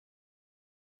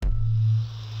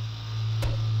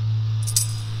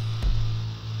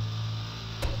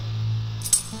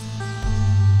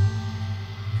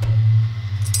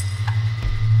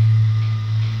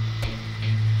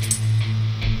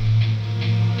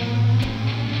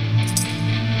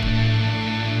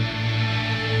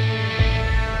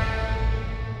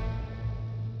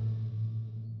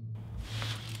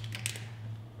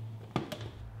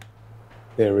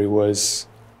There he was.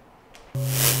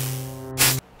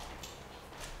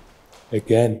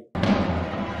 Again.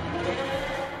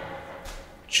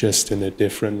 Just in a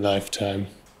different lifetime.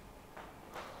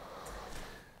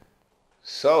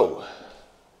 So,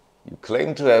 you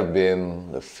claim to have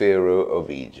been the pharaoh of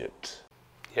Egypt.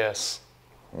 Yes.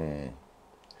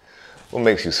 What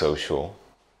makes you so sure?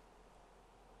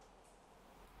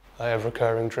 I have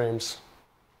recurring dreams.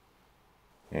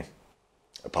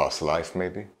 A past life,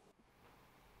 maybe?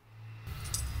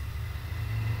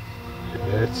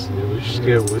 Yes, I wish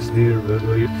there was near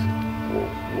relief.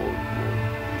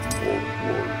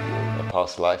 A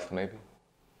past life, maybe?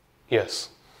 Yes.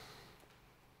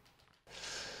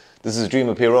 Does this dream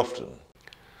appear often?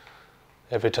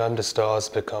 Every time the stars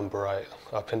become bright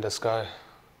up in the sky.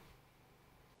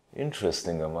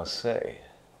 Interesting, I must say.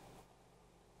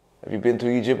 Have you been to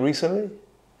Egypt recently?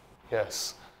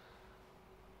 Yes.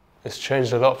 It's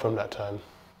changed a lot from that time.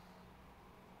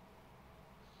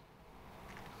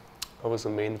 I was a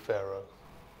mean pharaoh.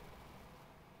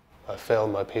 I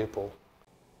failed my people.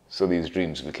 So these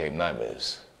dreams became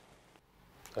nightmares?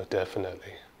 Oh,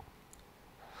 definitely.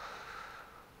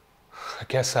 I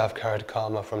guess I've carried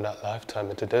karma from that lifetime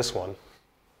into this one.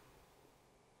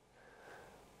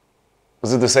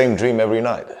 Was it the same dream every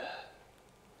night?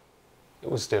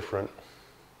 It was different.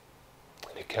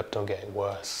 And it kept on getting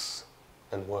worse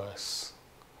and worse.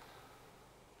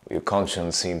 Your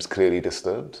conscience seems clearly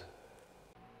disturbed.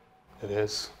 It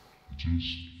is.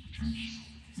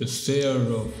 The fear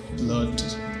of blood,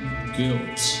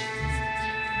 guilt,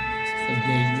 had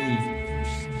made me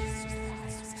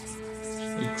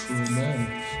a cruel man.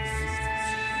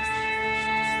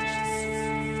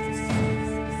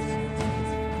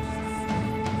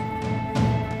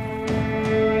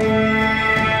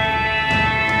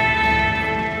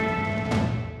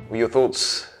 Well, your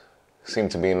thoughts seem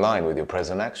to be in line with your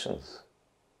present actions.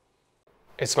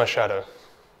 It's my shadow.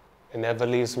 It never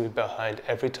leaves me behind.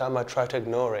 Every time I try to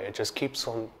ignore it, it just keeps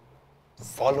on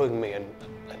following me and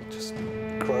just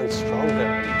growing stronger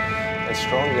and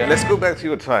stronger. Let's go back to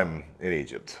your time in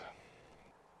Egypt.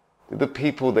 Did the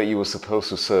people that you were supposed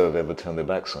to serve ever turn their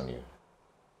backs on you?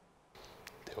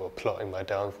 They were plotting my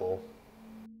downfall.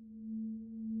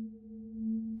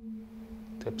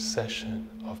 The obsession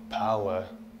of power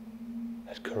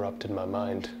had corrupted my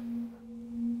mind.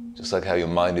 Just like how your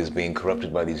mind is being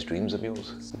corrupted by these dreams of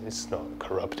yours? It's not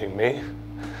corrupting me.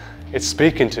 It's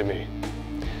speaking to me.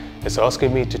 It's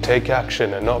asking me to take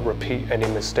action and not repeat any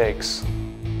mistakes.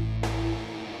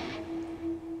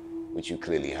 Which you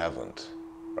clearly haven't,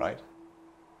 right?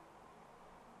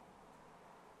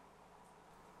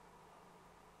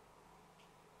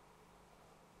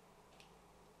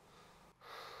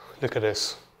 Look at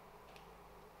this.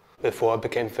 Before I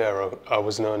became pharaoh, I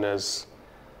was known as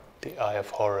the Eye of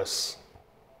Horus,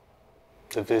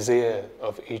 the Vizier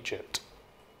of Egypt.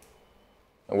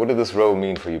 And what did this role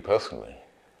mean for you personally?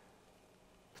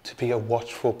 To be a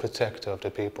watchful protector of the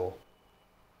people.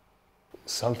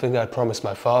 Something I promised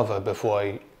my father before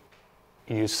I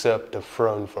usurped the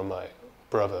throne from my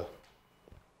brother.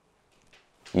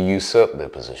 You usurped their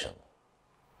position.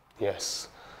 Yes,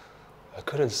 I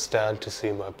couldn't stand to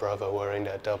see my brother wearing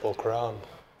that double crown.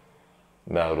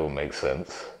 Now it all makes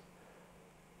sense.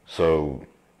 So,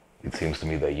 it seems to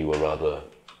me that you were rather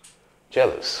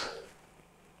jealous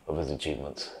of his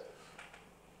achievements.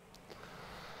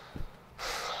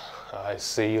 I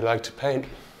see you like to paint.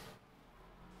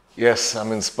 Yes,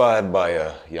 I'm inspired by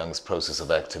a young's process of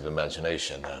active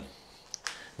imagination.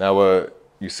 Now,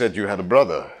 you said you had a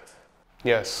brother.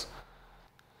 Yes.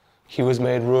 He was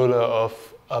made ruler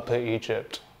of Upper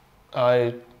Egypt.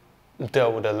 I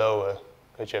dealt with the lower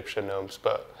Egyptian nomes,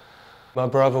 but my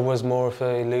brother was more of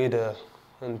a leader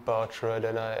and barterer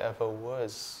than I ever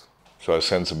was. So I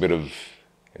sense a bit of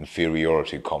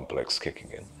inferiority complex kicking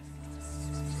in.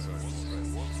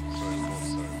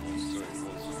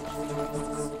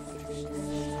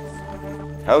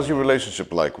 How's your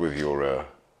relationship like with your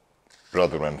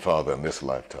brother and father in this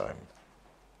lifetime?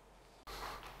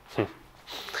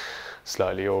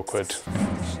 Slightly awkward.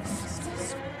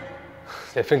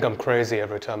 They think I'm crazy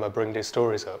every time I bring these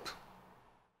stories up.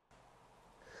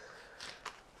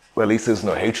 Well, at least there's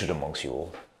no hatred amongst you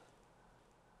all.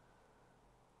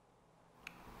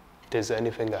 If there's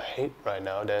anything I hate right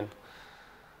now, then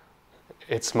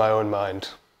it's my own mind.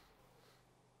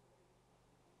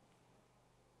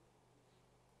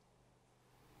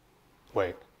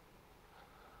 Wait.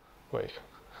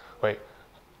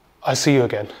 I see you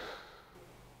again.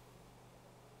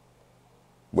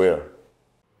 Where?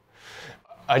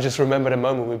 I just remembered a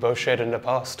moment we both shared in the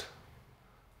past.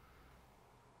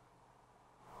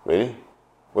 Really?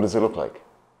 What does it look like?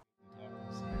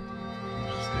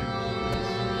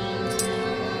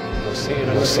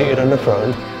 seated on the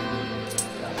throne.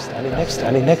 I'm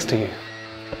standing next to you.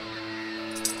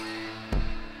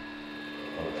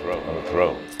 On the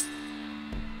throne.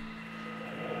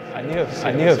 I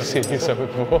knew I've seen you somewhere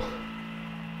before.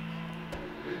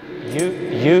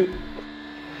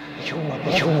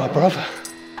 You're my brother.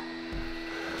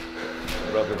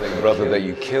 Brother that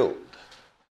you killed.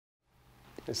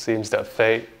 It seems that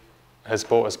fate has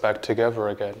brought us back together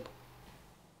again.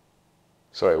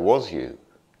 So it was you.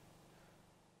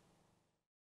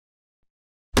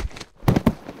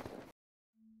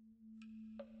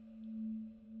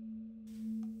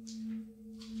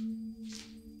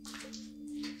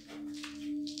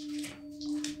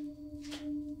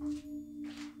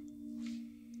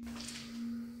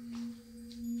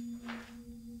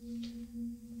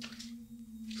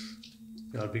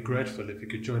 I'd be grateful if you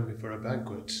could join me for a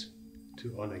banquet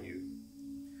to honor you.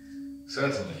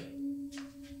 Certainly.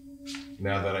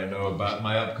 Now that I know about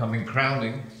my upcoming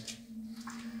crowning,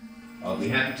 I'll be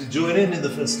happy to join in the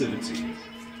festivities.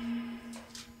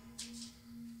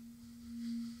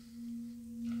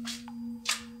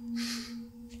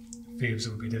 Thebes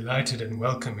will be delighted in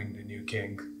welcoming the new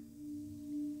king.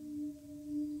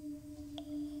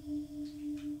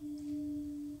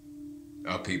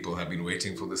 Our people have been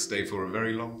waiting for this day for a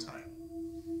very long time.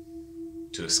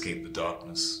 To escape the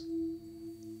darkness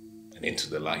and into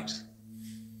the light.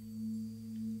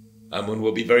 Amun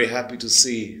will be very happy to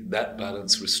see that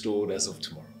balance restored as of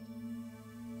tomorrow.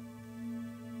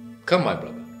 Come, my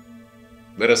brother.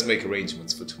 Let us make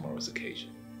arrangements for tomorrow's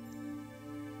occasion.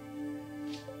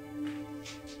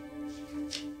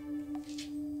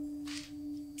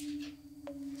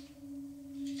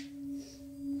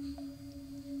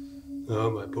 Oh,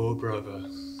 my poor brother.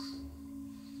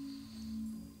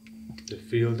 The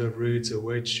field of roots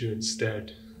awaits you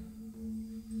instead.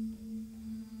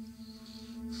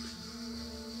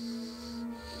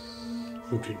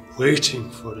 We've been waiting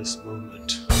for this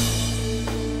moment.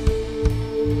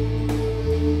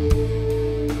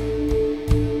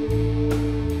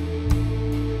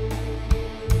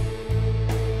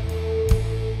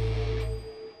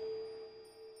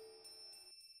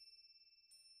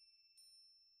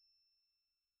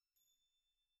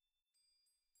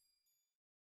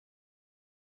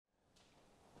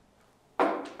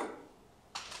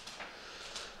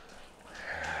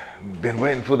 Been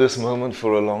waiting for this moment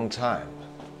for a long time.